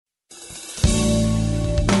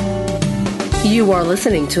You are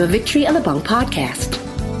listening to a Victory Alabang podcast.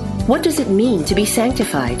 What does it mean to be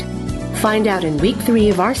sanctified? Find out in week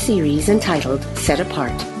 3 of our series entitled Set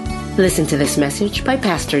Apart. Listen to this message by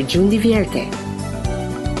Pastor June Divierte.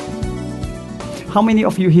 How many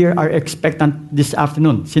of you here are expectant this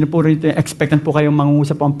afternoon? Sino po rin expectant po kayong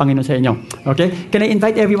mangungusap po ang Panginoon sa inyo? Okay? Can I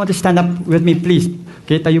invite everyone to stand up with me, please?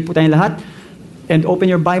 Okay, tayo po tayong lahat. And open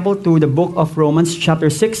your Bible to the book of Romans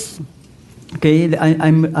chapter 6. Okay,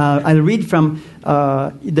 I'll read from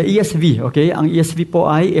the ESV. Okay, ang ESV po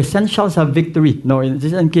ay Essentials of Victory. No,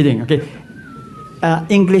 I'm kidding. Okay,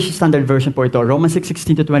 English Standard Version po ito. Romans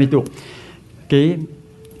 6:16 to 22. Okay,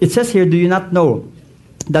 it says here, do you not know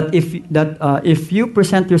that if you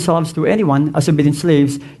present yourselves to anyone as obedient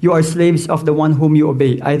slaves, you are slaves of the one whom you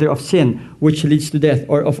obey, either of sin, which leads to death,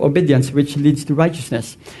 or of obedience, which leads to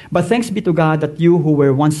righteousness. But thanks be to God that you who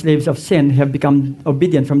were once slaves of sin have become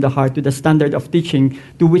obedient from the heart to the standard of teaching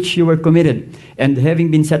to which you were committed. And having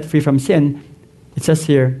been set free from sin, it says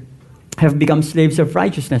here, have become slaves of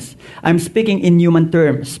righteousness. I'm speaking in human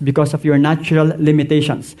terms because of your natural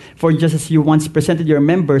limitations. For just as you once presented your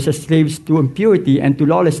members as slaves to impurity and to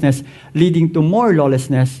lawlessness, leading to more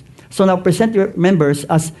lawlessness, so now present your members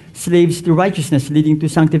as slaves to righteousness, leading to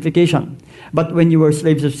sanctification. But when you were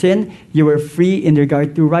slaves of sin, you were free in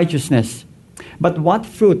regard to righteousness. But what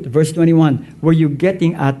fruit, verse 21, were you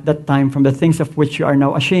getting at that time from the things of which you are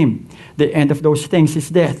now ashamed? The end of those things is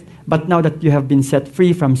death. But now that you have been set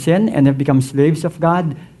free from sin and have become slaves of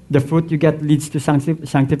God, the fruit you get leads to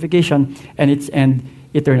sanctification and its end,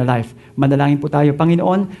 eternal life. Manalangin po tayo.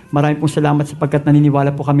 Panginoon, maraming pong salamat sapagkat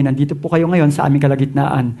naniniwala po kami nandito po kayo ngayon sa aming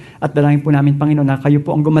kalagitnaan. At dalangin po namin, Panginoon, na kayo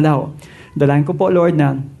po ang gumalaw. Dalangin ko po, Lord,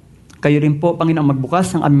 na kayo rin po, Panginoon,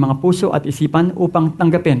 magbukas ng aming mga puso at isipan upang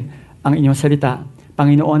tanggapin ang inyong salita.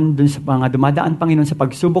 Panginoon, dun sa mga dumadaan, Panginoon, sa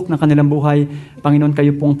pagsubok ng kanilang buhay, Panginoon,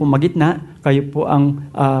 kayo pong pumagitna, kayo po ang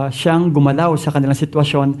siyang gumalaw sa kanilang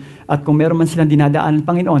sitwasyon, at kung meron man silang dinadaan,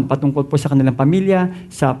 Panginoon, patungkol po sa kanilang pamilya,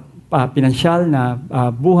 sa pinansyal na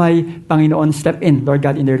buhay, Panginoon, step in, Lord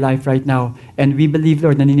God, in their life right now. And we believe,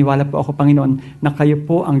 Lord, naniniwala po ako, Panginoon, na kayo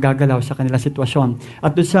po ang gagalaw sa kanilang sitwasyon.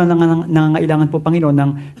 At doon sa nangangailangan po, Panginoon,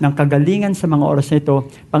 ng kagalingan sa mga oras na ito,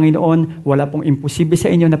 Panginoon, wala pong imposible sa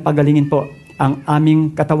inyo na pagalingin po ang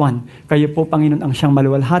aming katawan. Kayo po, Panginoon, ang siyang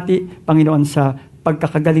maluwalhati, Panginoon, sa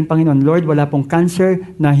pagkakagaling, Panginoon. Lord, wala pong cancer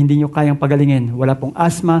na hindi nyo kayang pagalingin. Wala pong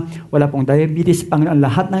asthma, wala pong diabetes. Panginoon,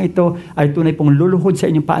 lahat ng ito ay tunay pong luluhod sa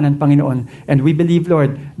inyong paanan, Panginoon. And we believe,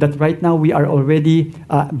 Lord, that right now we are already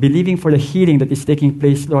believing for the healing that is taking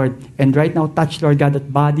place, Lord. And right now, touch, Lord God,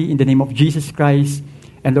 that body in the name of Jesus Christ.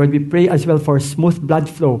 And Lord, we pray as well for smooth blood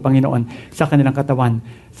flow, Panginoon, sa kanilang katawan.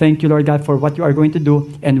 Thank you, Lord God, for what you are going to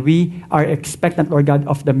do. And we are expectant, Lord God,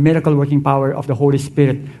 of the miracle-working power of the Holy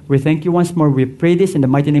Spirit. We thank you once more. We pray this in the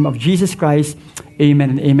mighty name of Jesus Christ.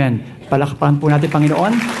 Amen and amen. Palakpakan po natin,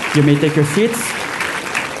 Panginoon. You may take your seats.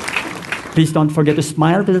 Please don't forget to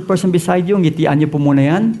smile to the person beside you. Ngitian niyo po muna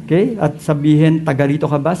yan. Okay? At sabihin, taga rito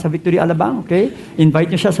ka ba sa Victory Alabang? Okay?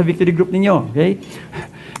 Invite niyo siya sa Victory Group ninyo. Okay?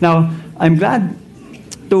 Now, I'm glad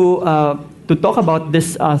to talk about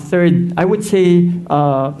this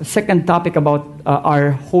second topic about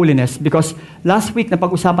our holiness, because last week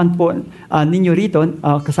napag-usapan po ninyo rito,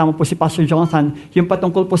 kasama po si Pastor Jonathan, yung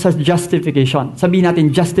patungkol po sa justification. Sabihin natin,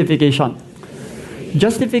 justification.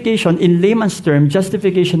 Justification, in layman's term,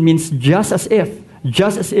 justification means just as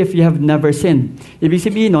if you have never sinned. Ibig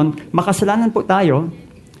sabihin nun, makasalanan po tayo,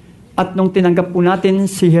 at nung tinanggap po natin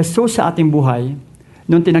si Jesus sa ating buhay,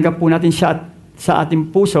 nung tinanggap po natin siya sa ating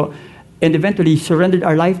puso, and eventually surrendered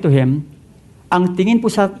our life to Him, ang tingin po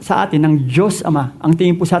sa atin ng Diyos Ama, ang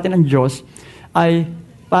tingin po sa atin ng Diyos, ay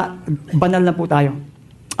banal na po tayo,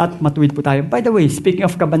 at matuwid po tayo. By the way, speaking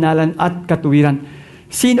of kabanalan at katuwiran,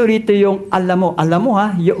 sino rito yung alam mo ha,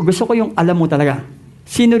 gusto ko yung alam mo talaga.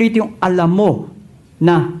 Sino rito yung alam mo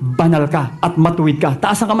na banal ka at matuwid ka?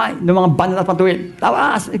 Taas ang kamay ng mga banal at matuwid.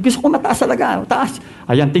 Taas. Gusto ko mataas talaga. Taas.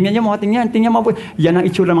 Ayan, tingnan mo. Yan ang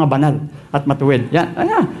itsura ng mga banal at matuwid. Yan.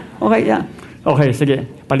 Ayan. Okay, yan. Okay, sige.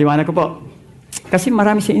 Paliwanag ko po. Kasi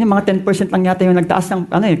marami sa inyo, mga 10% lang yata yung nagtaas ng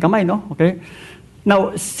kamay, no? Okay?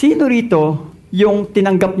 Now, sino rito yung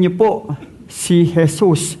tinanggap niyo po si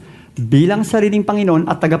Jesus bilang sariling Panginoon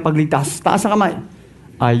at tagapagligtas? Taas ang kamay.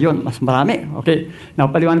 Ayun, mas marami. Okay. Now,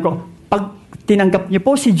 paliwanag ko. Pag tinanggap niyo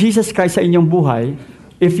po si Jesus Christ sa inyong buhay,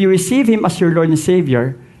 if you receive Him as your Lord and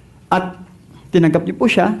Savior, at tinanggap niyo po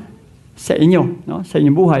siya sa inyo, no? Sa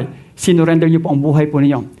inyong buhay, sinurrender niyo po ang buhay po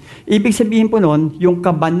ninyo. Ibig sabihin po nun, yung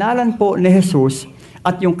kabanalan po ni Jesus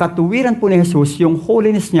at yung katuwiran po ni Jesus, yung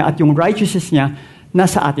holiness niya at yung righteousness niya,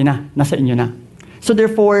 nasa atin na, nasa inyo na. So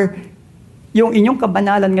therefore, yung inyong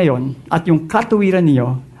kabanalan ngayon at yung katuwiran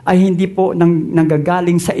niyo ay hindi po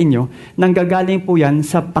nanggagaling sa inyo, nanggagaling po yan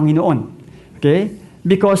sa Panginoon. Okay?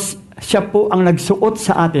 Because siya po ang nagsuot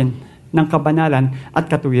sa atin ng kabanalan at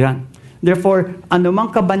katuwiran. Therefore,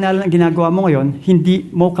 anumang kabanalan ang ginagawa mo ngayon, hindi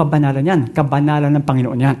mo kabanalan yan. Kabanalan ng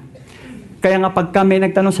Panginoon yan. Kaya nga pag kami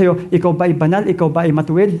nagtanong sa iyo, ikaw ba ay banal? Ikaw ba ay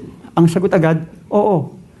matuwid? Ang sagot agad,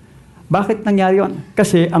 oo. Bakit nangyari yun?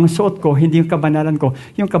 Kasi ang suot ko, hindi yung kabanalan ko,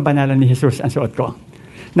 yung kabanalan ni Jesus ang suot ko.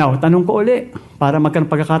 Now, tanong ko uli, para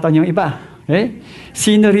magkaroon pagkakataon yung iba. Okay?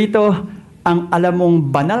 Sino rito ang alam mong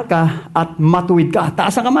banal ka at matuwid ka?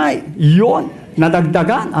 Taas ang kamay. Yun.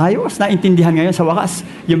 Nadagdagan. Ayos. Naintindihan ngayon sa wakas.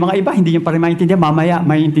 Yung mga iba, hindi nyo pa rin maintindihan. Mamaya,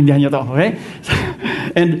 maintindihan nyo to. Okay?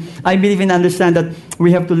 And I believe and understand that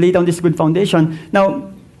we have to lay down this good foundation.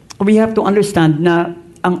 Now, we have to understand na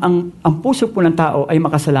ang puso po ng tao ay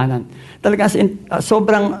makasalanan. Talaga,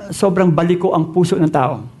 sobrang baliko ang puso ng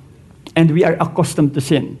tao. And we are accustomed to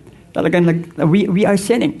sin. Talagang we are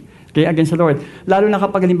sinning. Okay, against the Lord. Lalo na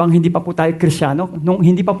kapag halimbang hindi pa po tayo Kristiyano. Nung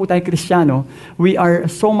hindi pa po tayo Kristiyano, we are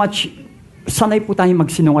so much, sanay po tayong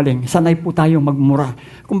magsinungaling. Sanay po tayong magmura.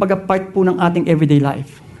 Kumbaga, part po ng ating everyday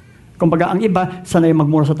life. Kumbaga, ang iba, sanay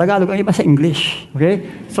magmura sa Tagalog. Ang iba sa English. Okay?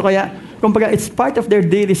 So kaya, kumbaga, it's part of their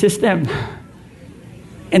daily system.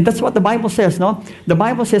 And that's what the Bible says, no? The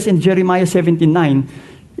Bible says in Jeremiah 17:9,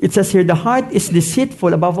 it says here, the heart is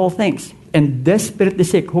deceitful above all things and desperately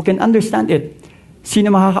sick. Who can understand it?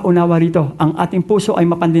 Sino makakaunawa rito? Ang ating puso ay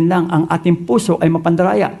mapandinlang. Ang ating puso ay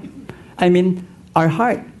mapandaraya. I mean, our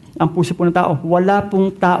heart, ang puso po ng tao. Wala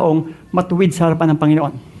pong taong matuwid sa harapan ng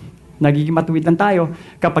Panginoon. Nagiging matuwid lang tayo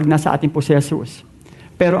kapag nasa ating puso si Jesus.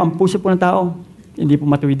 Pero ang puso po ng tao, hindi po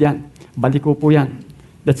matuwid yan. Baliko po yan.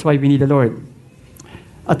 That's why we need the Lord.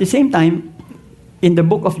 At the same time, in the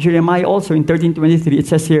book of Jeremiah also, in 13:23, it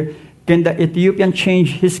says here, can the Ethiopian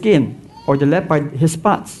change his skin, or the leopard his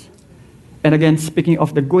spots? And again, speaking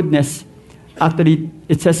of the goodness, actually,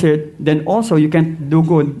 it says here, then also you can do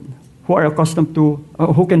good who are accustomed to,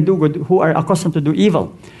 who can do good who are accustomed to do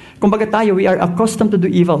evil. Kumbaga tayo, we are accustomed to do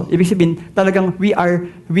evil. Ibig sabihin, talagang we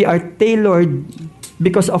are tailored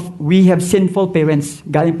because of we have sinful parents.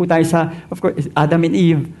 Galing po tayo sa, of course, Adam and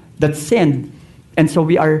Eve that sinned. And so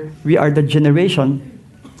we are the generation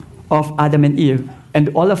of Adam and Eve,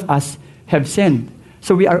 and all of us have sinned.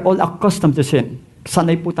 So we are all accustomed to sin.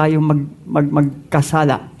 Sanay po tayo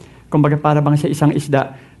magkasala. Kumbaga para bang sa isang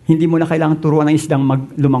isda, hindi mo na kailangan turuan ng isdang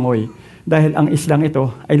maglumangoy. Dahil ang isdang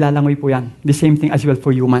ito ay lalangoy po yan. The same thing as well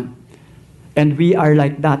for human. And we are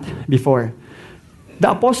like that before.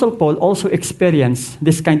 The Apostle Paul also experienced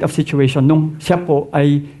this kind of situation nung siya po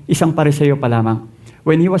ay isang Pariseo pa lamang.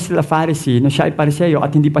 When he was still a Pharisee, nung siya ay Pariseo at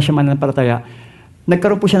hindi pa siya mananampalataya,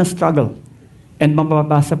 nagkaroon po siya ng struggle. And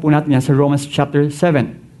mababasa po natin yan sa Romans chapter 7.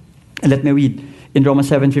 And let me read in Romans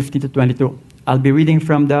 7:15-22. I'll be reading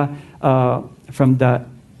from the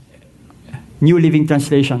New Living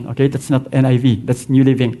Translation. Okay, that's not NIV, that's New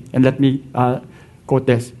Living. And let me quote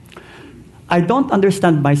this. I don't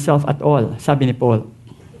understand myself at all, sabi ni Paul.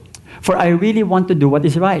 For I really want to do what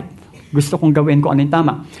is right. Gusto kong gawin ko ano yung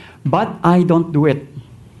tama. But I don't do it.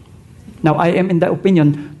 Now, I am in the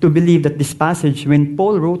opinion to believe that this passage, when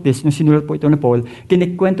Paul wrote this, nung sinulat po ito ni Paul,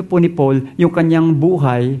 kinikwento po ni Paul yung kanyang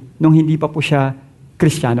buhay nung hindi pa po siya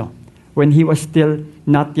Kristiyano. When he was still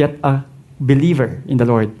not yet a believer in the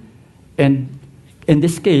Lord. And in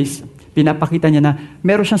this case, pinapakita niya na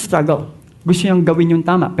meron siyang struggle. Gusto niyang gawin yung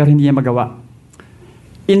tama, pero hindi niya magawa.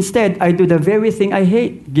 Instead, I do the very thing I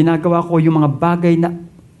hate. Ginagawa ko yung mga bagay na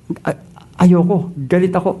ayoko,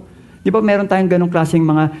 galit ako. Di ba meron tayong ganong klaseng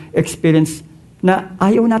mga experience na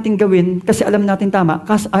ayaw natin gawin kasi alam natin tama,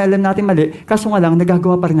 kasi alam natin mali, kaso nga lang,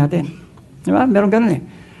 nagagawa pa rin natin. Di ba? Meron ganon eh.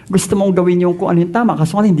 Gusto mong gawin yung kung ano yung tama,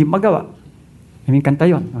 kaso nga lang, hindi magawa. I mean, kanta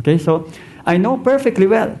yun. Okay? So, I know perfectly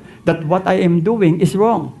well that what I am doing is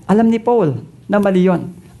wrong. Alam ni Paul na mali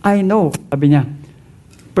yun. I know, sabi niya,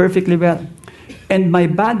 perfectly well. And my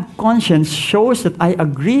bad conscience shows that I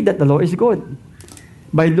agree that the law is good.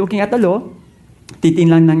 By looking at the law,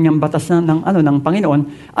 titingnan lang niyang batas ng Panginoon,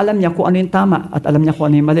 alam niya kung ano yung tama at alam niya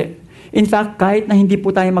kung ano yung mali. In fact, kahit na hindi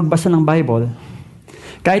po tayo magbasa ng Bible,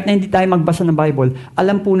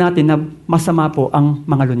 alam po natin na masama po ang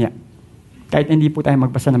mga lunya. Kahit na hindi po tayo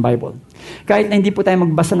magbasa ng Bible. Kahit na hindi po tayo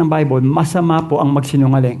magbasa ng Bible, masama po ang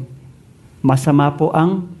magsinungaling. Masama po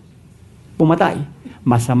ang pumatay.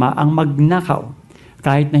 Masama ang magnakaw.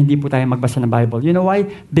 Kahit na hindi po tayo magbasa ng Bible. You know why?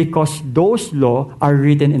 Because those laws are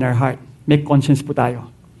written in our heart. May conscience po tayo.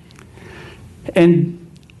 And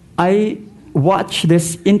I watched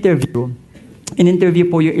this interview. In-interview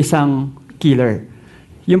po yung isang killer.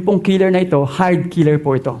 Yung pong killer na ito, hired killer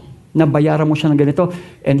po ito. na bayaran mo siya ng ganito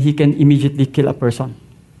and he can immediately kill a person.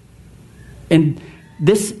 And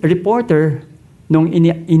this reporter, nung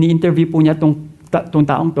ini-interview po niya tong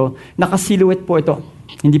taong to, nakasilhouette po ito.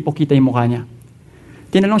 Hindi po kita yung mukha niya.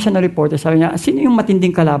 Tinanong siya ng reporter, sabi niya, sino yung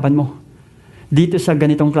matinding kalaban mo dito sa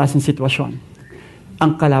ganitong klaseng sitwasyon?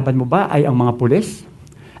 Ang kalaban mo ba ay ang mga pulis?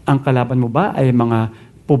 Ang kalaban mo ba ay mga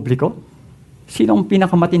publiko? Sino ang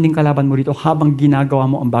pinakamatinding kalaban mo dito habang ginagawa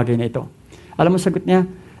mo ang bagay na ito? Alam mo, sagot niya,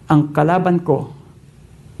 ang kalaban ko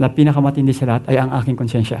na pinakamatindi sa lahat ay ang aking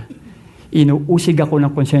konsensya. Inuusig ako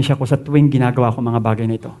ng konsensya ko sa tuwing ginagawa ko mga bagay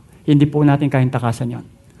na ito. Hindi po natin kayang takasan yon.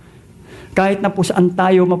 Kahit na po saan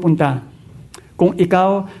tayo mapunta, kung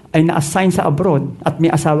ikaw ay na-assign sa abroad at may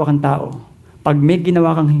asawa kang tao, pag may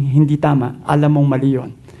ginawa kang hindi tama, alam mong mali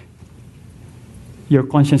yun. Your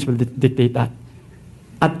conscience will dictate that.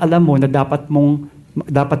 At alam mo na dapat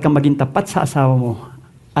kang maging tapat sa asawa mo.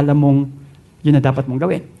 Alam mong yun na dapat mong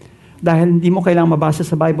gawin. Dahil hindi mo kailangang mabasa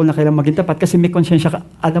sa Bible na kailangang maging tapat kasi may konsensya ka.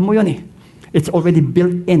 Alam mo yun eh. It's already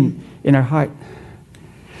built in our heart.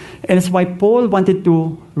 And that's why Paul wanted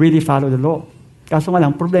to really follow the law. Kaso nga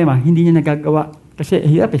lang, problema, hindi niya nagagawa. Kasi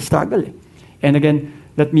hirap eh, struggle eh. And again,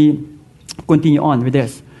 let me continue on with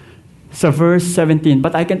this. Sa verse 17,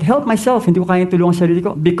 but I can't help myself, hindi ko kayang tulungan sa sarili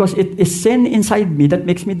ko, because it is sin inside me that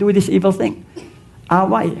makes me do this evil thing.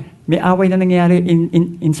 Away. May away na nangyayari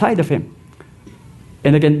inside of him.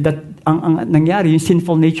 And again, that ang nangyari, yung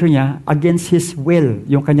sinful nature niya, against his will,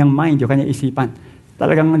 yung kanyang mind, yung kanyang isipan.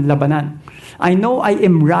 Talagang labanan. I know I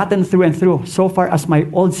am rotten through and through, so far as my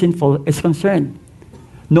old sinful is concerned.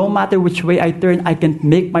 No matter which way I turn, I can't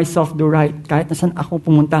make myself do right. Kahit nasan ako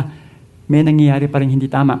pumunta, may nangyayari pa rin hindi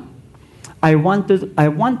tama. I want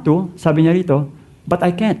to, sabi niya rito, but I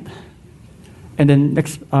can't. And then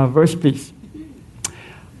next verse, please.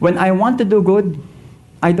 When I want to do good,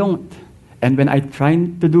 I don't. And when I try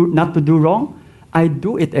not to do wrong, I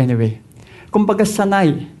do it anyway. Kumbaga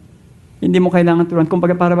sanay. Hindi mo kailangan turuan.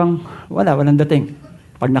 Kumbaga para bang walang dating.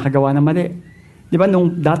 Pag nakagawa ng mali. Di ba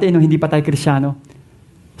nung hindi pa tayo Kristyano,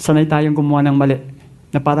 sanay tayong gumawa ng mali.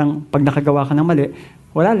 Na parang pag nakagawa ka ng mali,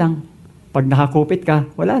 wala lang. Pag nakakupit ka,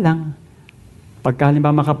 wala lang. Pagka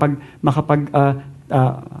halimbawa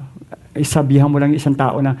isabihan mo lang isang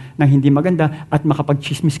tao na hindi maganda at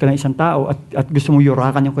makapag-chismis ka ng isang tao at gusto mo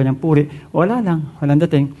yurakan yung kanyang puri, walang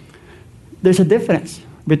dating. There's a difference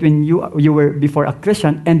between you were before a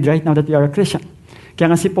Christian and right now that you are a Christian.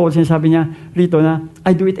 Kaya nga si Paul, sinasabi niya rito na,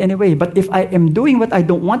 I do it anyway. But if I am doing what I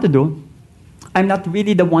don't want to do, I'm not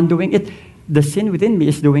really the one doing it. The sin within me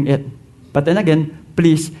is doing it. But then again,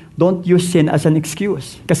 please, don't use sin as an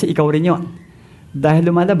excuse. Kasi ikaw rin yon.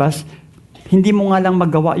 Dahil lumalabas, hindi mo nga lang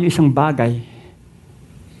magawa yung isang bagay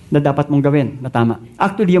na dapat mong gawin, na tama.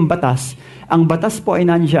 Actually, ang batas po ay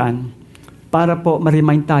nandiyan para po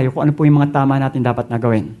ma-remind tayo kung ano po yung mga tama natin dapat na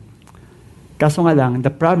gawin. Kaso nga lang,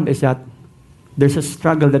 the problem is that there's a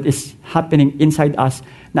struggle that is happening inside us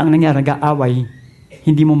na ang nangyari, nag-aaway,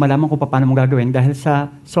 hindi mo malaman kung paano mo gagawin dahil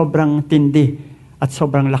sa sobrang tindi at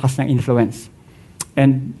sobrang lakas ng influence.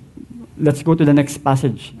 And let's go to the next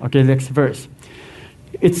passage. Okay, next verse.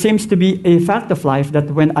 It seems to be a fact of life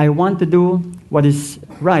that when I want to do what is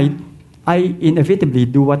right, I inevitably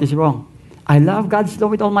do what is wrong. I love God's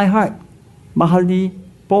law with all my heart. Mahal ni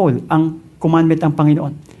Paul ang commandment ng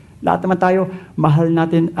Panginoon. Lahat naman tayo, mahal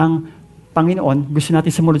natin ang Panginoon, gusto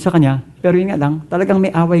natin sumunod sa Kanya, pero yun nga lang, talagang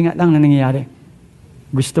may away nga lang na nangyayari.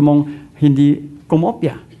 Gusto mong hindi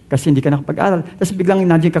kumopya kasi hindi ka nakapag-aral. Tapos biglang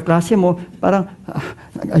nandiyan ka klase mo, parang,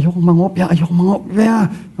 ayokong mangopya.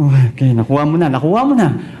 Okay, nakuha mo na. Nakuha mo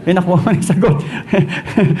na yung sagot.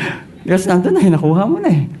 Kasi nandun na, nakuha mo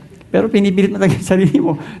na eh. Pero pinipilit mo talaga yung sarili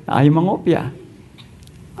mo na ayaw mangopya.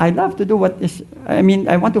 I love to do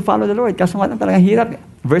I want to follow the Lord. Kaso nga talagang hirap.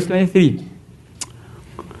 Verse 23.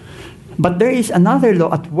 But there is another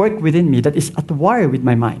law at work within me that is at war with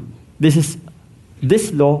my mind.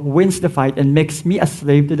 This law wins the fight and makes me a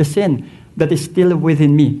slave to the sin that is still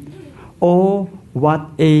within me. Oh,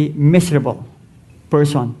 what a miserable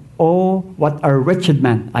person. Oh, what a wretched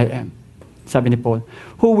man I am. Sabi ni Paul.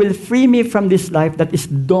 Who will free me from this life that is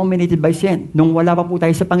dominated by sin? Nung wala pa po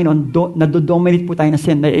tayo sa Panginoon, nado-dominate po tayo ng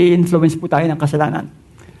sin, na-influence po tayo ng kasalanan.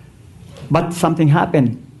 But something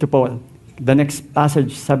happened to Paul. The next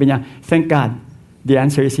passage, sabi niya, thank God, the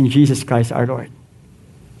answer is in Jesus Christ our Lord.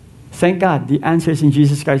 Thank God, the answer is in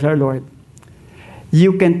Jesus Christ our Lord.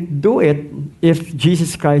 You can't do it if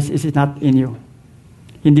Jesus Christ is not in you.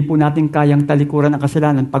 Hindi po natin kayang talikuran ang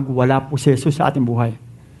kasalanan pag wala po si Jesus sa ating buhay.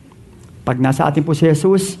 Pag nasa atin po si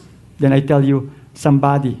Jesus, then I tell you,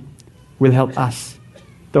 somebody will help us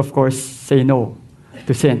to, of course, say no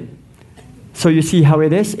to sin. So you see how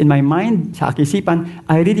it is in my mind, sa aking isipan,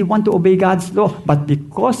 I really want to obey God's law, but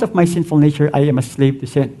because of my sinful nature, I am a slave to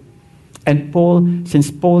sin. And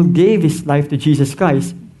since Paul gave his life to Jesus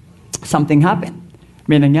Christ, something happened.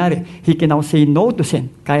 May nangyari. He can now say no to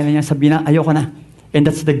sin. Kaya na niya sabihin na, ayoko na. And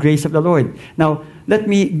that's the grace of the Lord. Now, let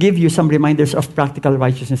me give you some reminders of practical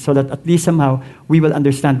righteousness so that at least somehow we will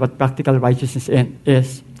understand what practical righteousness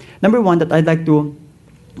is. Number one that I'd like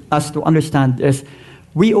us to understand is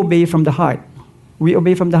we obey from the heart. We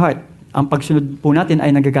obey from the heart. Ang pagsunod po natin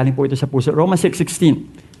ay nanggagaling po ito sa puso. Romans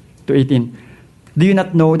 6:16 to 18. Do you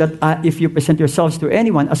not know that if you present yourselves to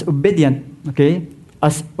anyone as obedient,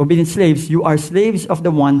 as obedient slaves, you are slaves of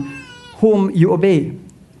the one whom you obey,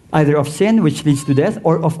 either of sin, which leads to death,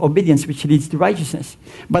 or of obedience, which leads to righteousness.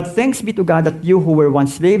 But thanks be to God that you who were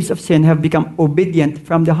once slaves of sin have become obedient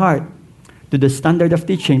from the heart to the standard of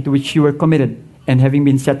teaching to which you were committed, and having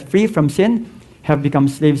been set free from sin, have become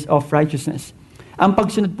slaves of righteousness. Ang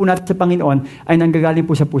pagsunod po natin sa Panginoon ay nanggagaling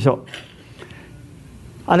po sa puso.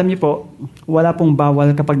 Alam niyo po, wala pong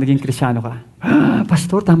bawal kapag naging Kristiyano ka.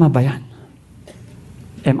 Pastor, tama ba yan?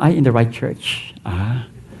 Am I in the right church?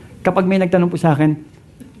 Kapag may nagtanong po sa akin,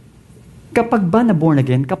 kapag ba na born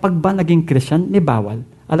again, kapag ba naging Christian, may bawal?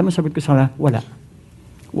 Alam mo, sagot ko sa kanila, wala.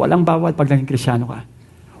 Walang bawal pag naging Kristiyano ka.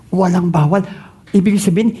 Walang bawal. Ibig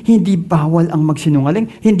sabihin, hindi bawal ang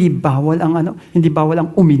magsinungaling, hindi bawal ang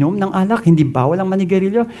uminom ng alak, hindi bawal ang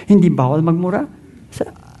manigarilyo, hindi bawal magmura.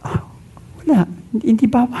 Wala, hindi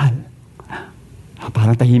bawal.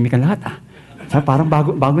 Parang tahimik ang lahat. Parang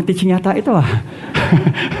bagong teaching yata ito.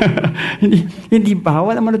 Hindi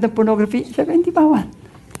bawal ang manood ng pornography. Sabi, hindi bawal.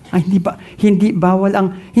 Hindi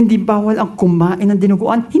bawal ang kumain ng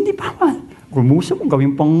dinuguan. Hindi bawal. Gumuso kung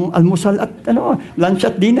gawin pang almusal at lunch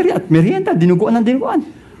at dinner at merienda, dinuguan ng dinuguan.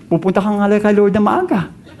 Pupunta ka nga kay Lord na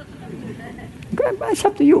maaga. It's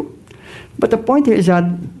up to you. But the point here is that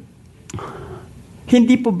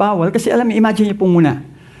hindi po bawal kasi imagine niyo po muna.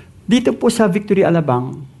 Dito po sa Victory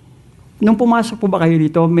Alabang, nung pumasok po ba kayo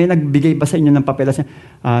dito, may nagbigay ba sa inyo ng papelas?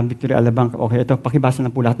 Victory Alabang, okay, ito, pakibasa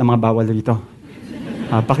na po lahat ng mga bawal dito.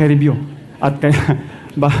 Paki-review. At kaya,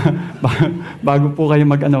 bago po kayo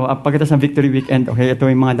pagkatapos ng Victory Weekend, okay, ito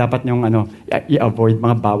yung mga dapat nyong i-avoid,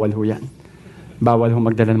 mga bawal ho yan. Bawal ho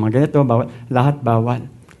magdala ng mga ganito, lahat bawal.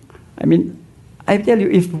 I tell you,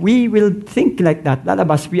 if we will think like that,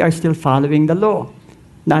 lalabas, we are still following the law.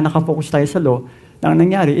 Nakafocus tayo sa law, na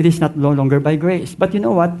nangyari, it is not no longer by grace. But you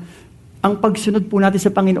know what? Ang pagsunod po natin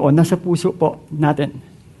sa Panginoon, nasa puso po natin.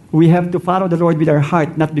 We have to follow the Lord with our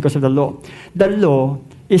heart, not because of the law. The law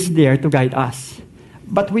is there to guide us.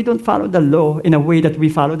 But we don't follow the law in a way that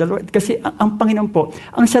we follow the Lord. Kasi ang Panginoon po,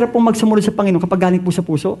 ang sarap pong magsumunod sa Panginoon kapag galing po sa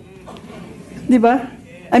puso. Di ba?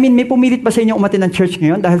 May pumilit ba sa inyo umattend ng church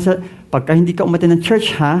ngayon? Dahil pagka hindi ka umattend ng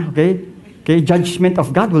church, okay, judgment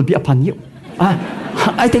of God will be upon you.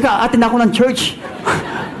 Teka, attend ako ng church.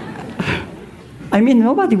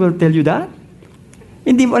 Nobody will tell you that.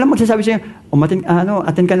 Hindi mo alam magsasabi sa'yo,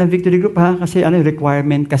 attend ka ng Victory Group kasi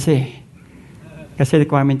requirement kasi. Kasi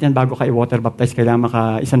requirement yan bago ka i-water baptize, kailangan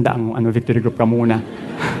maka-100 Victory Group ka muna.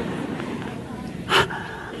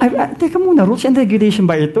 Teka muna, rules and regulation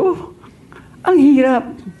ba ito? Ang hirap.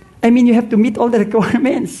 You have to meet all the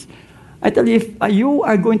requirements. I tell you, if you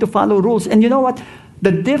are going to follow rules, and you know what? The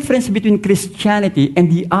difference between Christianity and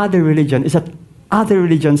the other religion is that other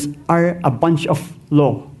religions are a bunch of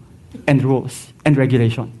law and rules and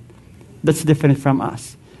regulation. That's different from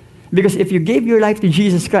us. Because if you gave your life to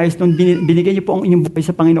Jesus Christ, nung binigay niyo po ang inyong buhay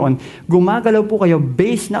sa Panginoon, gumagalaw po kayo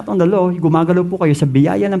based not on the law, gumagalaw po kayo sa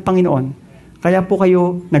biyaya ng Panginoon. Kaya po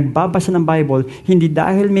kayo nagbabasa ng Bible, hindi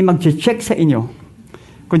dahil may mag-check sa inyo,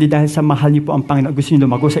 kundi dahil sa mahal niyo po ang Panginoon, gusto niyo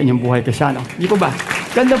lumago sa inyong buhay Kristyano. Hindi po ba?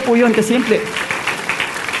 Ganda po yun, kasimple.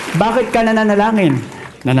 Bakit ka nananalangin?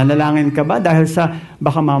 Nananalangin ka ba dahil sa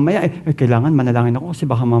baka mamaya, kailangan manalangin ako kasi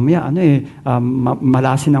baka mamaya,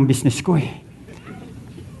 malasin ang business ko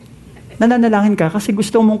Nananalangin ka kasi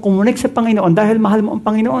gusto mong kumunik sa Panginoon dahil mahal mo ang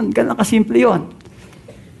Panginoon. Ganun kasimple yun.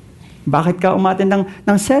 Bakit ka umattend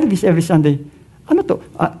ng service every Sunday?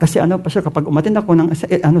 Kasi Pastor, kapag umattend ako ng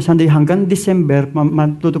Sunday hanggang December,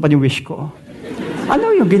 matutupad yung wish ko.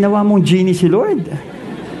 Yung ginawa mong genie si Lord?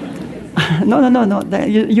 No.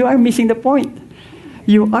 You are missing the point.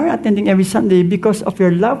 You are attending every Sunday because of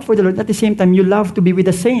your love for the Lord. At the same time, you love to be with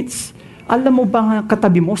the saints. Alam mo ba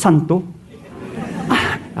katabi mo, santo?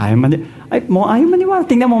 Ayaw maniwala.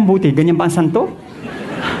 Tingnan mo ang buti. Ganyan ba ang santo?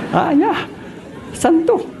 Yeah.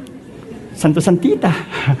 Santo. Santo-santita.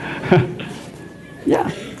 Yeah.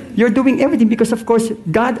 You're doing everything because, of course,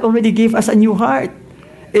 God already gave us a new heart.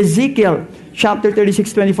 Ezekiel chapter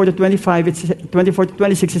 36, 24 to 25, 24 to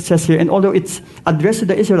 26, it says here, and although it's addressed to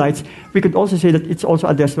the Israelites, we could also say that it's also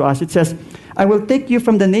addressed to us. It says, I will take you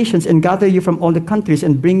from the nations and gather you from all the countries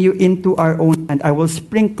and bring you into our own land. I will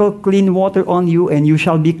sprinkle clean water on you, and you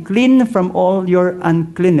shall be clean from all your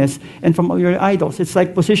uncleanness and from all your idols. It's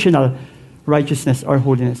like positional righteousness or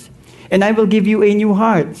holiness. And I will give you a new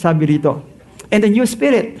heart, sabi rito, and a new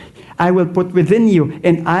spirit I will put within you,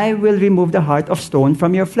 and I will remove the heart of stone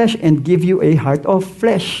from your flesh and give you a heart of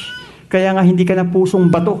flesh. Kaya nga hindi ka na pusong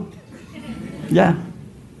bato. Yeah.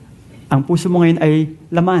 Ang puso mo ngayon ay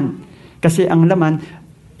laman. Kasi ang laman,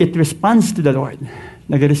 it responds to the Lord.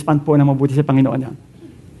 Nag-respond po na mabuti sa Panginoon.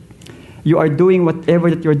 You are doing whatever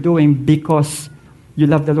that you're doing because you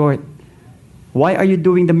love the Lord. Why are you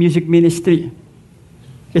doing the music ministry?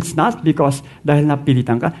 It's not because dahil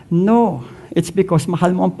napilitan ka. No. It's because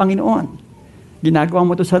mahal mo ang Panginoon. Ginagawa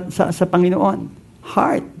mo to sa Panginoon.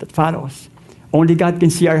 Heart that follows. Only God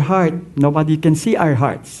can see our heart. Nobody can see our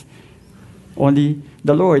hearts. Only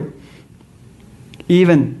the Lord.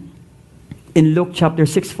 Even in Luke chapter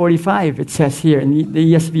 6:45, it says here in the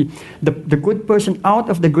ESV, the good person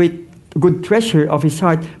out of the great good treasure of his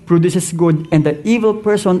heart produces good, and the evil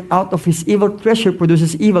person out of his evil treasure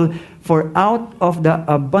produces evil. For out of the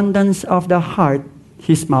abundance of the heart,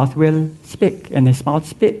 his mouth will speak, and his mouth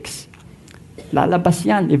speaks. Lalabas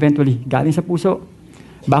yan eventually, galing sa puso.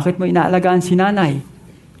 Bakit mo inaalagaan si nanay?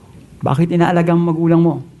 Bakit inaalagaan ang magulang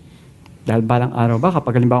mo? Dahil balang araw ba,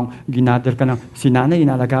 kapag halimbawa ginather ka ng si nanay,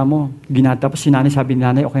 inaalagaan mo. Tapos si nanay, sabi ni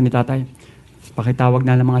nanay, okay ni tatay, pakitawag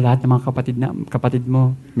na ng mga lahat ng mga kapatid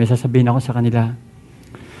mo. May sasabihin ako sa kanila.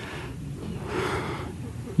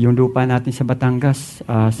 Yung lupa natin sa Batangas,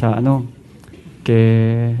 kay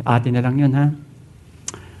ate na lang yun, ha?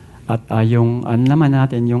 At yung naman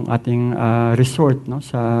natin, yung ating resort, no,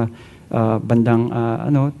 sa bandang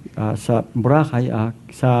sa Boracay,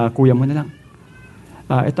 sa kuya mo na lang.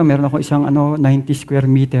 Ito, meron ako isang 90 square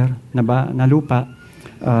meter na lupa.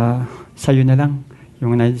 Sa'yo na lang,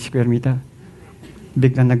 yung 90 square meter.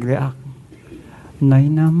 Biglang nag-react. Nay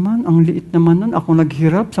naman, ang liit naman nun. Ako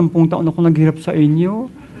naghirap, 10 taon ako naghirap sa inyo.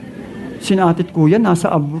 Sinatit kuya, nasa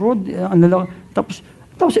abroad. Tapos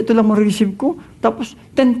ito lang ma-receive ko. Tapos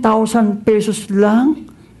 10,000 pesos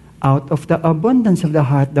lang. Out of the abundance of the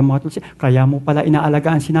heart, the mouth will say. Kaya mo pala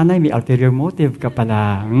inaalagaan si nanay, may ulterior motive ka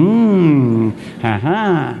pala.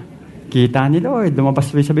 Kita ni Lord,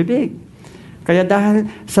 lumabas tuloy sa bibig. Kaya dahil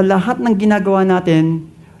sa lahat ng ginagawa natin,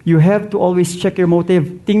 you have to always check your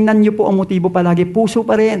motive. Tingnan niyo po ang motibo palagi. Puso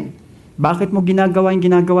pa rin. Bakit mo ginagawa yung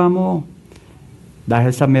ginagawa mo?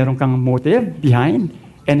 Dahil sa meron kang motive behind.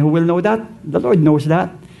 And who will know that? The Lord knows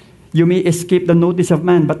that. You may escape the notice of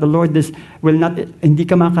man, but the Lord will not, hindi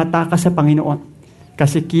ka makatakas sa Panginoon.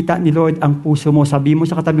 Kasi kita ni Lord ang puso mo. Sabi mo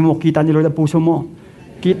sa katabi mo, kita ni Lord ang puso mo.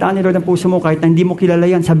 Kita ni Lord ang puso mo. Kahit na hindi mo kilala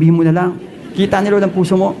yan, sabihin mo na lang. Kita ni Lord ang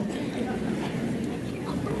puso mo.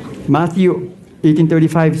 Matthew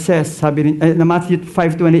 18:35 says, Matthew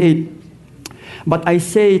 5:28, but I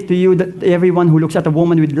say to you that everyone who looks at a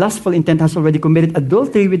woman with lustful intent has already committed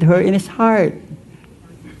adultery with her in his heart.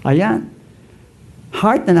 Ayan.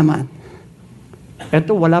 Heart na naman.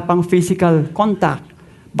 Ito, wala pang physical contact.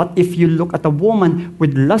 But if you look at a woman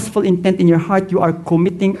with lustful intent in your heart, you are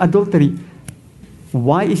committing adultery.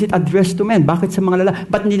 Why is it addressed to men? Bakit sa mga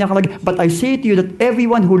lalaki? But I say to you that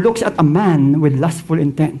everyone who looks at a man with lustful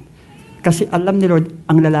intent. Kasi alam ni Lord,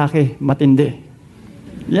 ang lalaki matindi.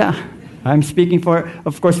 Yeah. I'm speaking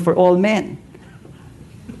of course, for all men.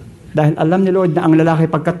 Dahil alam ni Lord na ang lalaki,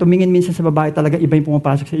 pagka tumingin minsan sa babae, talaga iba yung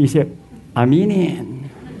pumapasok sa isip. Aminin.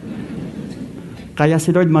 Kaya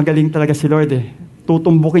si Lord, magaling talaga si Lord eh.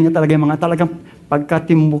 Tutumbukin niya talaga yung mga talagang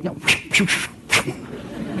pagkatimbuk niya.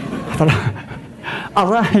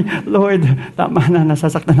 Aray, Lord, tama na,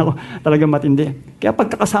 nasasaktan ako. Talagang matindi. Kaya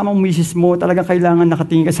pagkakasama mo misis mo, talagang kailangan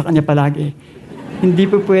nakatingin ka sa kanya palagi. Hindi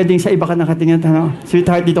po pwedeng sa iba ka nakatingin.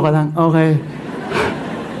 Sweetheart, dito ka lang. Okay.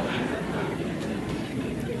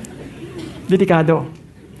 Delikado.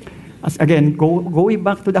 As again, going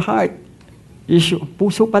back to the heart issue.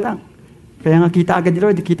 Puso pa lang. Kaya nga kita agad ni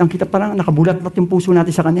Lord, kitang-kita pa lang, nakabulat-lat yung puso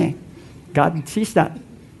natin sa Kanya. God sees that.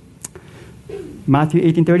 Matthew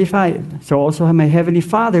 18:35. So also my heavenly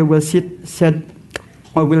Father will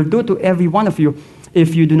will do to every one of you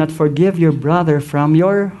if you do not forgive your brother from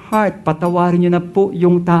your heart. Patawarin niyo na po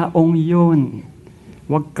yung taong yun.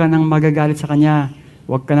 Huwag ka nang magagalit sa kanya.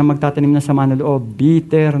 Huwag ka nang magtatanim ng sama ng loob.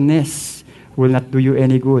 Bitterness will not do you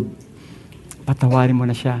any good. Patawarin mo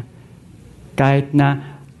na siya. Kahit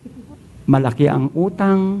na malaki ang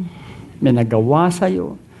utang, may nagawa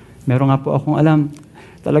sa'yo. Meron nga po akong alam,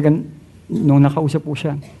 talagang nung nakausap po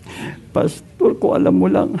siya, Pastor, kung alam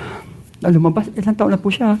mo lang, lumabas, ilang taon na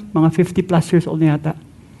po siya, mga 50 plus years old na yata.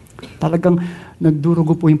 Talagang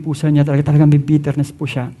nagdurugo po yung puso niya, talagang may bitterness po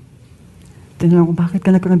siya. Tinanong ko, bakit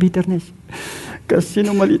ka nagkaroon ng bitterness? Kasi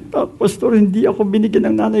nung maliit pa, Pastor, hindi ako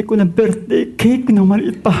binigyan ng nanay ko ng birthday cake nung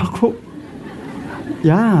maliit pa ako.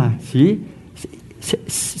 Yeah, see? 7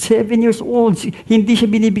 years old, hindi siya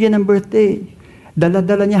binibigyan ng birthday.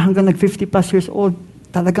 Dala-dala niya hanggang nag-50 plus years old.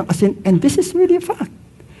 Talagang and this is really a fact.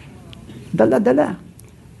 Dala-dala.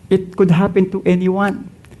 It could happen to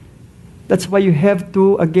anyone. That's why you have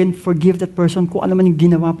to, again, forgive that person kung ano man yung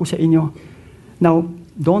ginawa po sa inyo. Now,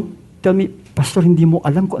 don't tell me, Pastor, hindi mo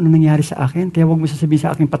alam kung ano nangyari sa akin, kaya huwag mo sasabihin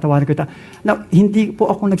sa akin, patawarin ko ito. Now, hindi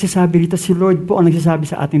po ako nagsasabi rito, si Lord po ang nagsasabi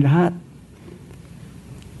sa ating lahat.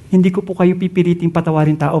 Hindi ko po kayo pipiliting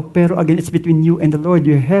patawarin tao, pero again, it's between you and the Lord.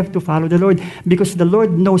 You have to follow the Lord because the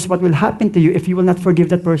Lord knows what will happen to you if you will not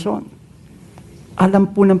forgive that person.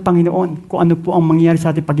 Alam po ng Panginoon kung ano po ang mangyayari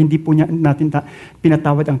sa atin pag hindi po natin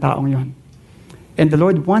pinatawad ang taong yon. And the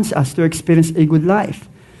Lord wants us to experience a good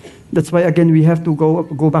life. That's why, again, we have to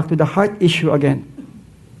go back to the heart issue again.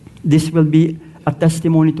 This will be a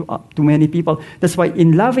testimony to many people. That's why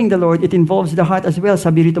in loving the Lord, it involves the heart as well.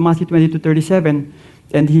 Sabi rito Matthew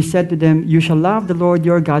 22:37, and He said to them, you shall love the Lord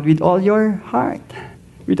your God with all your heart.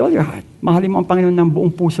 With all your heart. Mahalin mo ang Panginoon ng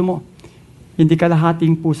buong puso mo. Hindi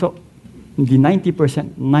kalahating puso. Hindi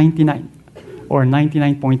 90%, 99, or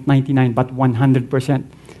 99.99, but 100%.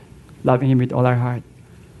 Loving Him with all our heart.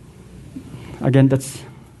 Again, that's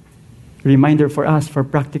a reminder for us for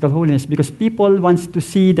practical holiness because people wants to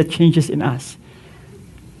see the changes in us.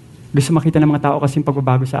 Gusto makita ng mga tao kasi yung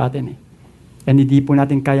pagbabago sa atin. And hindi po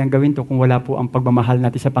natin kayang gawin to kung wala po ang pagmamahal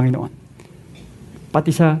natin sa Panginoon. Pati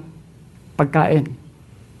sa pagkain,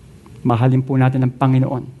 mahalin po natin ang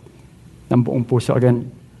Panginoon ng buong puso. Again,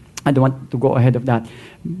 I don't want to go ahead of that.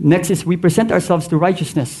 Next is we present ourselves to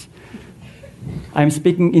righteousness. I'm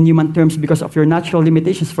speaking in human terms because of your natural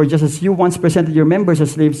limitations. For just as you once presented your members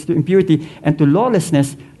as slaves to impurity and to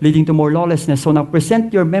lawlessness, leading to more lawlessness, so now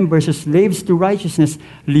present your members as slaves to righteousness,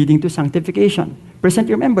 leading to sanctification. Present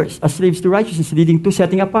your members as slaves to righteousness, leading to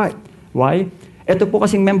setting apart. Why? Ito po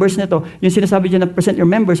kasing members nito, yung sinasabi dyan na present your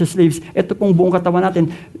members as slaves, ito pong buong katawan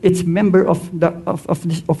natin, it's member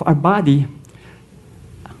of our body.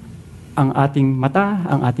 Ang ating mata,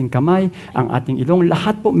 ang ating kamay, ang ating ilong,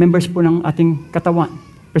 lahat po members po ng ating katawan.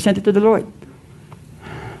 Present it to the Lord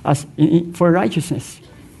as for righteousness.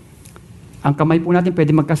 Ang kamay po natin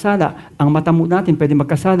pwede magkasala, ang mata po natin pwede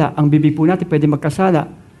magkasala, ang bibig po natin pwede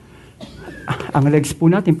magkasala, ang legs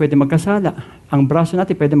po natin pwede magkasala, ang braso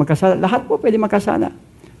natin pwede magkasala, lahat po pwede magkasala.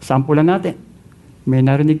 Sampulan natin. May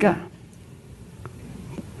narinig ka.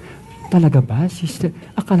 Talaga ba, sister?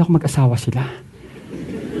 Akala ko mag-asawa sila.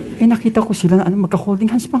 Nakita ko sila na magka-holding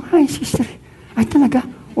hands pang, hi, sister. Ay, talaga?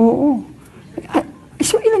 Oo. Ay,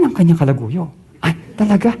 so, ilan ang kanyang kalaguyo? Ay,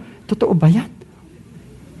 talaga? Totoo ba yan?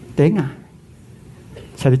 Tenga.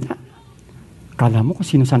 Salita. Kala mo kung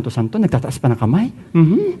sino santo-santo, nagtataas pa ng kamay?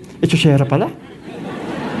 Etsusyera pala.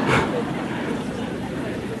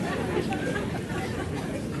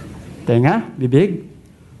 Tenga, bibig,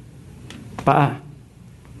 paa.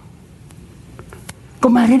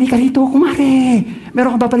 Kumare, di ka rito, kumare.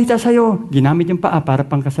 Meron kang babalita sa'yo. Ginamit yung paa para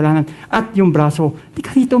pang kasalanan. At yung braso, di ka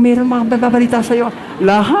rito, meron mga babalita sa'yo.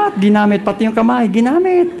 Lahat ginamit, pati yung kamay,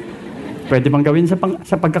 ginamit. Pwede bang gawin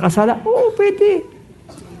sa pagkakasala? Oo, pwede.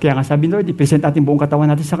 Kaya nga sabi Lord, i-present natin buong katawan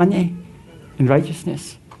natin sa Kanya in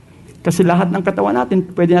righteousness. Kasi lahat ng katawan natin,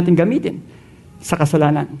 pwede natin gamitin sa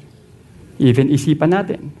kasalanan. Even isipan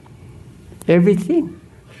natin. Everything.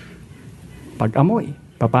 Pag-amoy.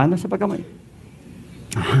 Paano sa pag-amoy?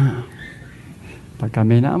 Pagka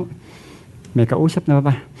may kausap na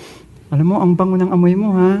ba? Alam mo, ang bango ng amoy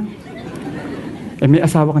mo, ha? May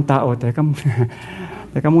asawa kang tao.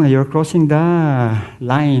 Teka muna, you're crossing the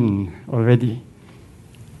line already.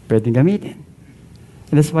 Pwedeng gamitin.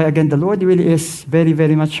 And that's why, again, the Lord really is very,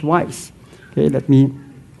 very much wise. Okay, let me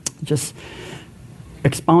just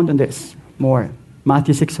expound on this more.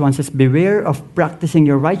 Matthew 6:1 says, beware of practicing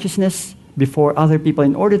your righteousness before other people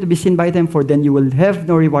in order to be seen by them, for then you will have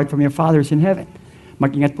no reward from your fathers in heaven.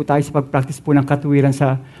 Mag-ingat po tayo sa pag-practice po ng katuwiran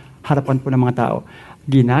sa harapan po ng mga tao.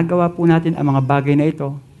 Ginagawa po natin ang mga bagay na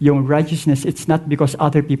ito, yung righteousness, it's not because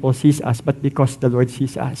other people sees us, but because the Lord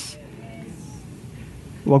sees us.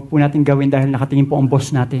 Huwag po natin gawin dahil nakatingin po ang boss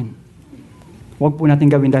natin. Huwag po natin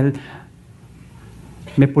gawin dahil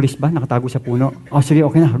may pulis ba nakatago sa puno? Oh, sige,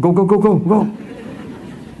 okay na. Go, go, go, go, go.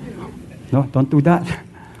 No, don't do that.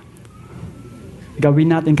 Gawin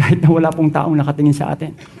natin kahit na wala pong taong nakatingin sa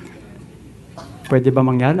atin. Pwede ba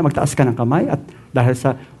mangyari na magtaas ka ng kamay at dahil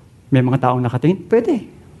sa May mga taong nakatingin? Pwede.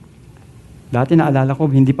 Dati naalala ko,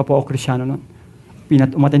 hindi pa po ako Kristyano noon.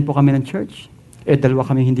 Umattend po kami ng church. Dalawa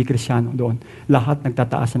kami hindi Kristyano doon. Lahat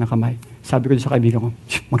nagtataasan ng kamay. Sabi ko sa kaibigan ko,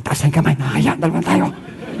 magtaas ng kamay, nakakaya, dalawa tayo.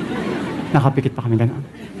 Nakapikit pa kami gano'n.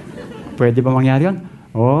 Pwede ba mangyari yun?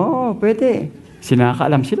 Oo, pwede.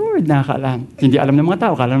 Sinakaalam si Lord, nakakaalam. Hindi alam ng mga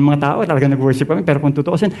tao. Kala ng mga tao, talaga nag-worship kami. Pero kung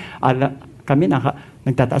tutuusin, kami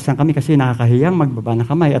nagtataasan kami kasi nakakahiyang magbaba ng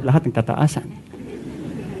kamay at lahat nagtataasan.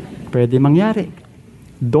 Pwede mangyari.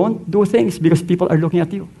 Don't do things because people are looking at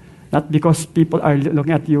you. Not because people are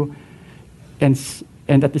looking at you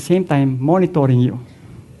and at the same time monitoring you.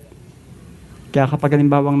 Kaya kapag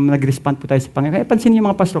halimbawa nag-respond po tayo sa Panginoon, pansin niyo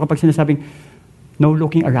mga pastor kapag sinasabing no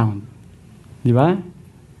looking around. Di ba?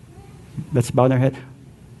 Let's bow our head.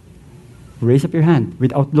 Raise up your hand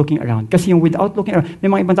without looking around. Kasi yung without looking around, may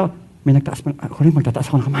mga ibang tao, may nagtaas pa, ako rin magtataas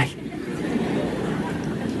ako ng kamay.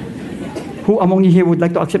 Who among you here would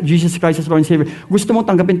like to accept Jesus Christ as Lord and Savior? Gusto mong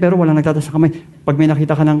tanggapin pero walang nagtataas ng kamay. Pag may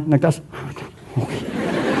nakita ka ng nagtaas, okay.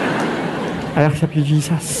 I accept you,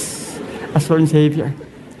 Jesus, as Lord and Savior.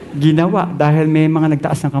 Ginawa dahil may mga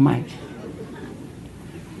nagtaas ng kamay.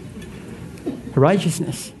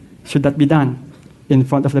 Righteousness should not be done in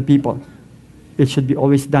front of the people. It should be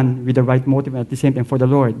always done with the right motive and at the same time for the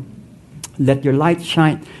Lord. Let your light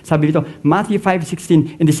shine. Sabi dito, Matthew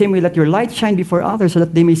 5:16, in the same way, let your light shine before others so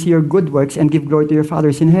that they may see your good works and give glory to your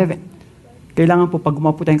fathers in heaven. Kailangan po, pag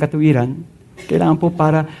gumawa po tayong katuwiran, kailangan po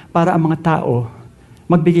para ang mga tao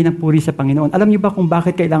magbigay ng puri sa Panginoon. Alam niyo ba kung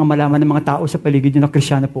bakit kailangan malaman ng mga tao sa paligid niyo na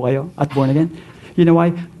Kristiyano po kayo at born again? You know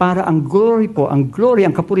why? Para ang glory,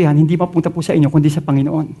 ang kapurihan, hindi mapunta po sa inyo, kundi sa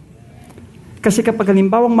Panginoon. Kasi kapag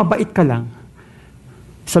halimbawang mabait ka lang,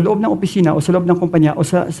 sa loob ng opisina o sa loob ng kumpanya o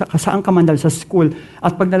saan ka mandal, sa school,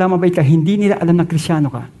 at pag nalaman mabait ka, hindi nila alam na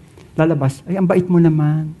Kristiyano ka. Lalabas, ay, ang bait mo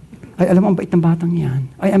naman. Ay, alam mo, ang bait ng batang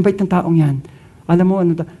yan. Ay, ang bait ng taong yan. Alam mo,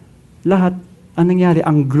 lahat, ang nangyari,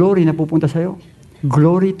 ang glory na pupunta sa'yo.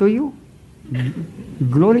 Glory to you.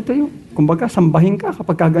 Glory to you. Kumbaga, sambahin ka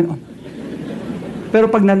kapag kaganoon. Pero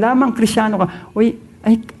pag nalamang Kristiyano ka,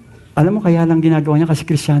 alam mo, kaya lang ginagawa niya kasi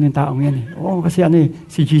Kristiyano yung taong yan. Oo, kasi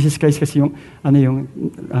si Jesus Christ kasi yung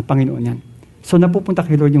Panginoon yan. So, napupunta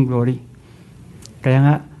kay Lord yung glory. Kaya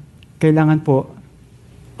nga, kailangan po,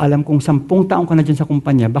 alam kong 10 taong ka na dyan sa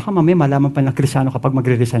kumpanya, baka mamaya malaman pa na Kristiyano kapag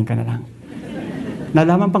magre-resign ka na lang.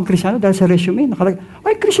 Nalaman pang Kristiyano dahil sa resume,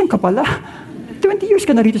 ay, Christian ka pala. 20 years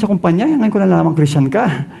ka na rito sa kumpanya, ngayon ko nalaman Christian ka.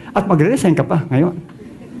 At magre-resign ka pa ngayon.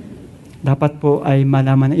 Dapat po ay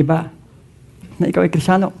malaman ng iba na ikaw ay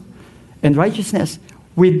Kristiyano. And righteousness,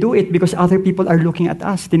 we do it because other people are looking at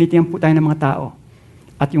us. Tinitiyan po tayo ng mga tao.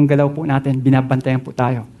 At yung galaw po natin, binabantayan po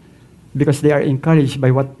tayo. Because they are encouraged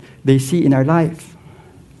by what they see in our life.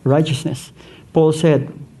 Righteousness. Paul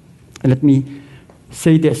said, and let me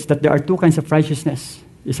say this, that there are 2 kinds of righteousness.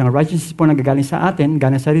 Isang righteousness po nagagaling sa atin,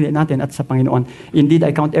 galing sa sarili natin at sa Panginoon. Indeed,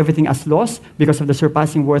 I count everything as loss because of the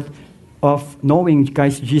surpassing worth of knowing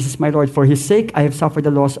Christ Jesus my Lord. For His sake, I have suffered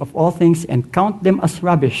the loss of all things and count them as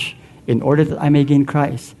rubbish in order that I may gain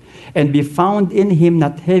Christ and be found in Him,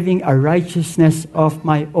 not having a righteousness of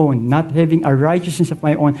my own. Not having a righteousness of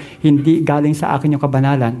my own. Hindi galing sa akin yung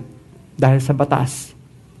kabanalan dahil sa batas.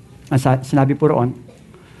 Ang sinabi po roon,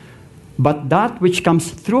 but that which comes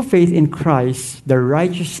through faith in Christ, the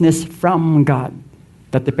righteousness from God,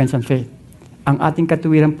 that depends on faith. Ang ating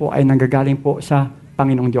katuwiran po ay nanggagaling po sa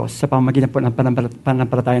Panginoong Diyos, sa pamamagitan po ng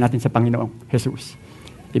pananampalataya natin sa Panginoong Jesus.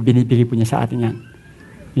 Ibinibigay po niya sa atin yan.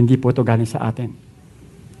 Hindi po ito galing sa atin.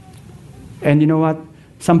 And you know what?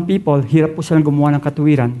 Some people, hirap po silang gumawa ng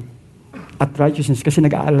katuwiran at righteousness kasi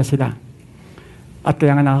nag-aalala sila. At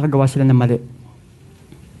kaya nga nakakagawa sila ng mali.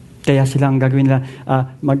 Kaya sila ang gagawin nila,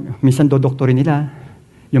 minsan dodoktorin nila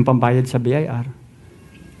yung pambayad sa BIR.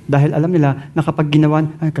 Dahil alam nila na kapag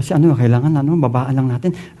ginawan, kasi kailangan, babaan lang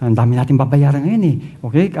natin. Ang dami natin babayaran ngayon eh.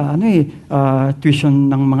 Okay, tuition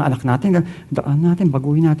ng mga anak natin,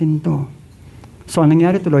 baguhin natin ito. So, ang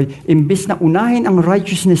nangyari tuloy, imbis na unahin ang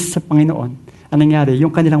righteousness sa Panginoon, ang nangyari,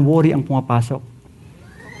 yung kanilang worry ang pumapasok.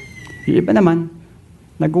 Yung iba naman,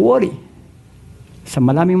 nag-worry sa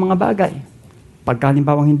maraming mga bagay.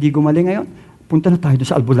 Pagkalimbawang hindi gumaling ngayon, punta na tayo doon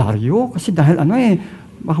sa albularyo kasi dahil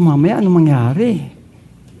baka mamaya mangyari.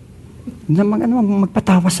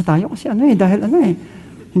 Magpatawas na tayo kasi dahil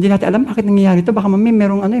hindi natin alam bakit nangyayari ito. Baka mamaya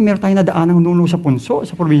meron tayong nadaan ng nuno sa punso,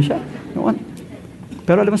 sa probinsya. Noon.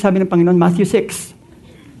 Pero alam mo sabi ng Panginoon, Matthew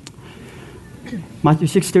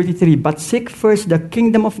 6:33, but seek first the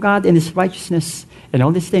kingdom of God and His righteousness, and all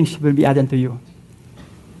these things will be added to you.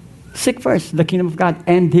 Seek first the kingdom of God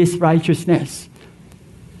and His righteousness.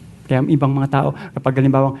 Kaya ang ibang mga tao, kapag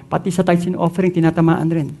halimbawa, pati sa tithes and offering, tinatamaan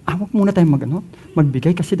rin. Huwag muna tayong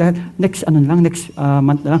magbigay kasi dahil next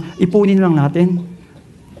month na lang, ipunin lang natin.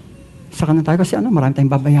 Saka na tayo kasi marami tayong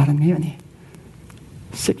babayaran ngayon eh.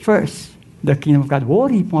 Seek first the kingdom of God.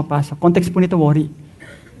 Worry, pumapasok. Context po nito, worry.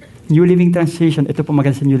 New Living Translation, ito po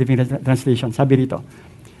maganda sa New Living Translation. Sabi rito,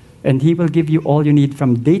 and He will give you all you need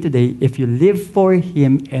from day to day if you live for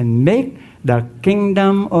Him and make the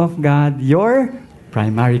kingdom of God your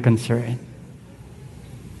primary concern.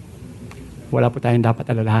 Wala po tayong dapat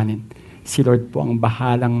alalahanin. Si Lord po ang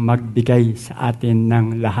bahalang magbigay sa atin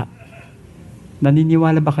ng lahat.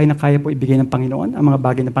 Naniniwala ba kayo na kaya po ibigay ng Panginoon ang mga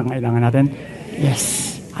bagay na pangailangan natin?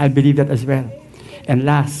 Yes, I believe that as well. And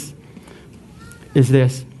last is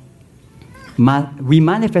this. We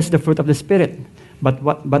manifest the fruit of the Spirit. But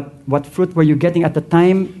what fruit were you getting at the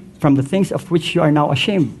time from the things of which you are now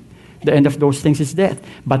ashamed? The end of those things is death.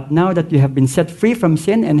 But now that you have been set free from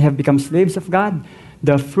sin and have become slaves of God,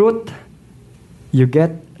 the fruit you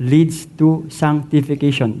get leads to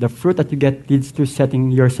sanctification. The fruit that you get leads to setting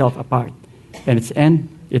yourself apart. And its end,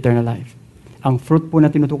 eternal life. Ang fruit po na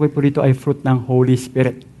tinutukoy po rito ay fruit ng Holy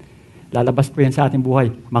Spirit. Lalabas po yan sa ating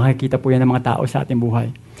buhay. Makikita po yan ng mga tao sa ating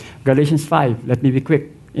buhay. Galatians 5, let me be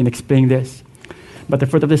quick in explaining this. But the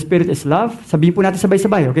fruit of the Spirit is love. Sabihin po natin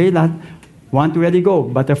sabay-sabay, okay? Lahat. 1, 2, ready, go.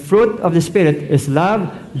 But the fruit of the Spirit is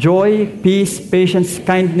love, joy, peace, patience,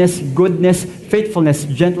 kindness, goodness, faithfulness,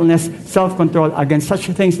 gentleness, self-control. Against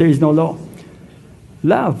such things, there is no law.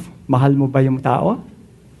 Love. Mahal mo ba yung tao?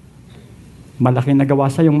 Malaking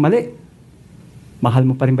nagawa sa yung mali. Mahal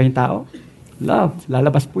mo pa rin ba yung tao? Love.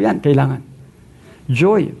 Lalabas po yan. Kailangan.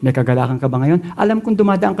 Joy. May kagalakan ka ba ngayon? Alam kung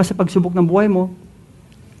dumadaan ka sa pagsubok ng buhay mo.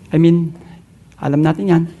 Alam natin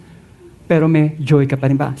yan. Pero may joy ka pa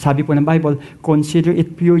rin ba? Sabi po ng Bible, consider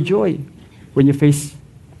it pure joy when you face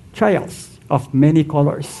trials of many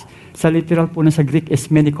colors. Sa literal po na sa Greek is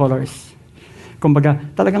many colors. Kumbaga,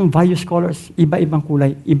 talagang various colors, iba-ibang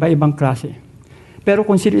kulay, iba-ibang klase. Pero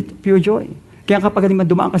consider it pure joy. Kaya kapag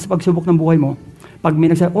dumaan ka sa pagsubok ng buhay mo, pag may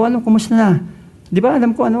nagsabi, kumusta na? Di ba,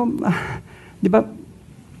 alam ko, di ba,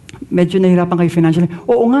 medyo nahirapan kayo financially.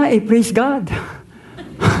 Oo nga, praise God.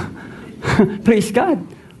 Praise God.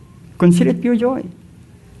 Consider it pure joy.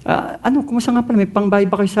 Kumusta nga pala? May pangbayad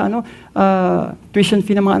ba kayo sa tuition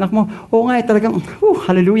fee ng mga anak mo? Oo nga, talagang,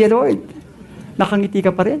 hallelujah Lord. Nakangiti ka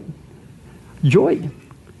pa rin. Joy.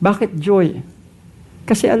 Bakit joy?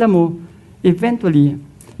 Kasi alam mo, eventually,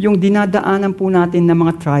 yung dinadaanan po natin ng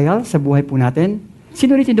mga trial sa buhay po natin,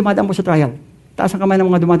 sino rin yung dumadaan po sa trial? Taas ang kamay ng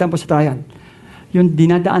mga dumadaan po sa trial. Yung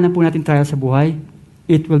dinadaanan po natin trial sa buhay,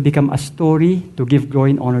 it will become a story to give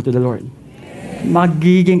glory and honor to the Lord.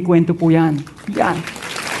 Magiging kwento po yan. Yan.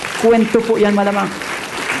 Kwento po yan malamang.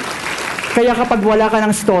 Kaya kapag wala ka ng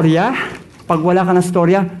storya,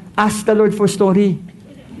 ask the Lord for story.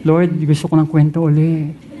 Lord, gusto ko ng kwento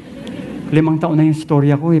ulit. 5 taon na yung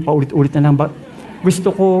storya ko, paulit-ulit na lang. Gusto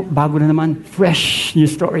ko, bago na naman, fresh new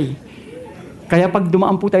story. Kaya pag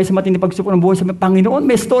dumaan po tayo sa matinding pagsubok ng buhay, sabi, Panginoon,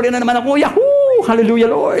 may story na naman ako. Yahoo! Hallelujah,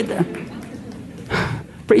 Lord!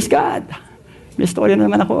 Praise God! May story na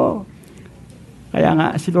naman ako. Kaya nga,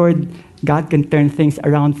 si Lord, God can turn things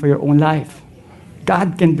around for your own life.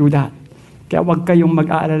 God can do that. Kaya huwag kayong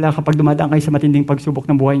mag-aalala kapag dumadaan kayo sa matinding pagsubok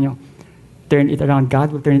ng buhay nyo. Turn it around.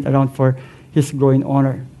 God will turn it around for His glory and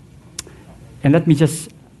honor. And let me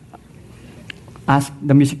just ask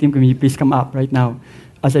the music team, can you please come up right now?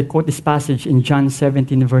 As I quote this passage in John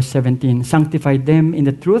 17, verse 17, sanctify them in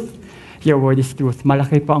the truth. Your word is truth.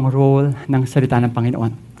 Malaki po ang role ng salita ng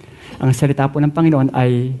Panginoon. Ang salita po ng Panginoon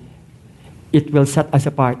ay it will set us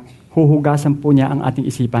apart. Huhugasan po niya ang ating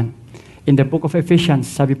isipan. In the book of Ephesians,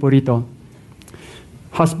 sabi po rito,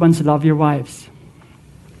 husbands, love your wives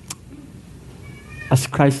as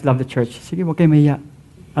Christ loved the church. Sige, huwag kayo mahiya.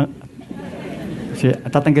 Sige,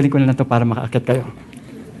 tatanggalin ko na lang ito para makaakit kayo.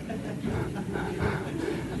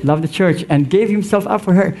 Love the church and gave Himself up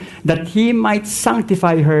for her, that He might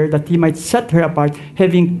sanctify her, that He might set her apart,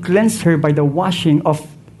 having cleansed her by the washing of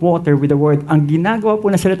water with the word. Ang ginagawa po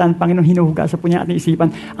na salita ng Panginoon, hinuhugasan po niya ating isipan.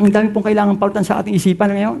 Ang dami pong kailangan palitan sa ating isipan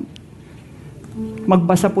ngayon.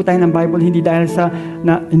 Magbasa po tayo ng Bible hindi dahil sa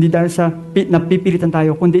napipilitan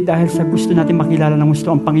tayo, kundi dahil sa gusto natin makilala ng gusto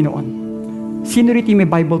ang Panginoon. Sino rito may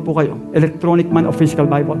Bible po kayo? Electronic man or physical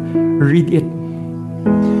Bible? Read it.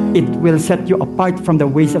 It will set you apart from the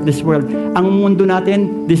ways of this world. Ang mundo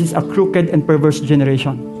natin, this is a crooked and perverse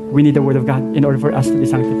generation. We need the Word of God in order for us to be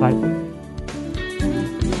sanctified.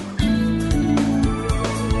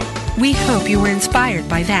 We hope you were inspired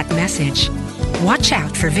by that message. Watch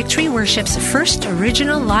out for Victory Worship's first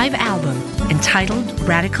original live album entitled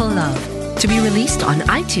Radical Love. to be released on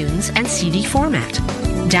iTunes and CD format.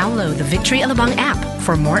 Download the Victory Alabang app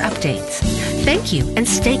for more updates. Thank you and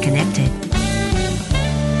stay connected.